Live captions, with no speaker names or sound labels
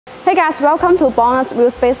Hey guys, welcome to Bonus Wheel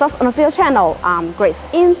Spacers on the Field channel. I'm Grace.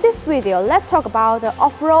 In this video, let's talk about the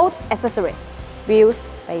off-road accessories, wheel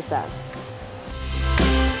spacers.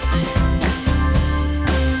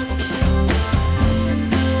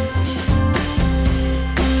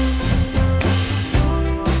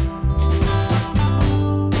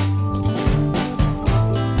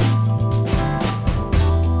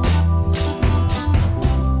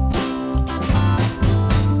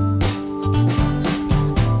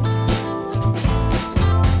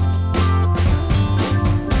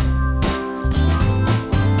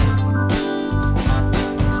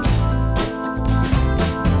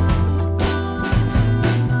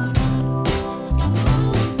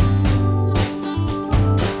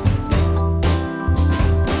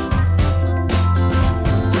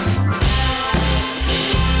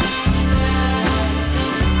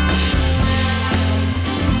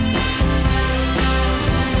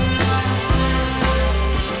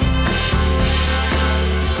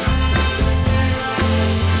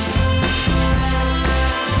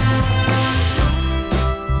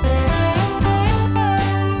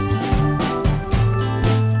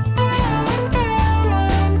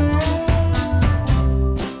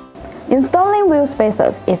 Installing wheel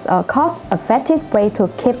spacers is a cost-effective way to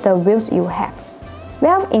keep the wheels you have,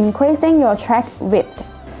 while increasing your track width.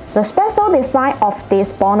 The special design of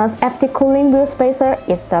this bonus FT cooling wheel spacer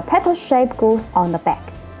is the petal-shaped grooves on the back,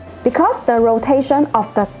 because the rotation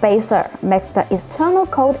of the spacer makes the external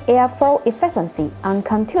cold airflow efficiency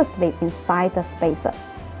continuously inside the spacer.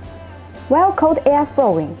 While cold air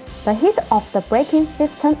flowing, the heat of the braking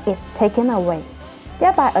system is taken away,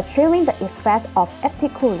 thereby achieving the effect of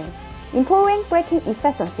FT cooling, improving braking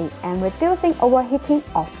efficiency and reducing overheating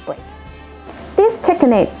of brakes. This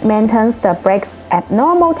technique maintains the brakes at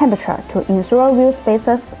normal temperature to ensure wheel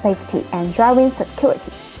spacers' safety and driving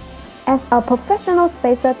security. As a professional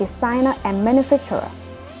spacer designer and manufacturer,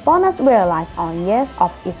 Bonus relies on years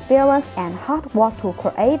of experience and hard work to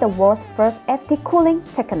create the world's first FT cooling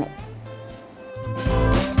technique.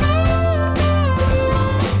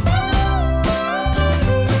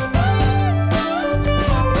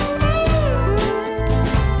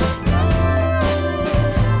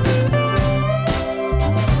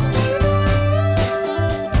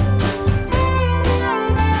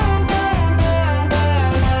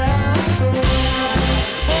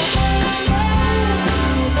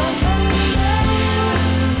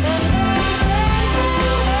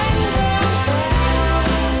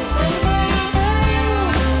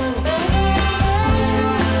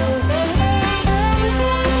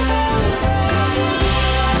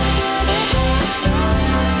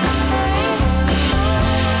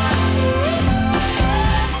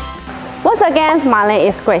 Once again, my name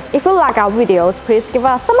is Grace. If you like our videos, please give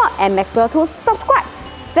us a thumb up and make sure to subscribe.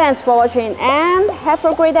 Thanks for watching and have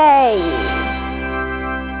a great day.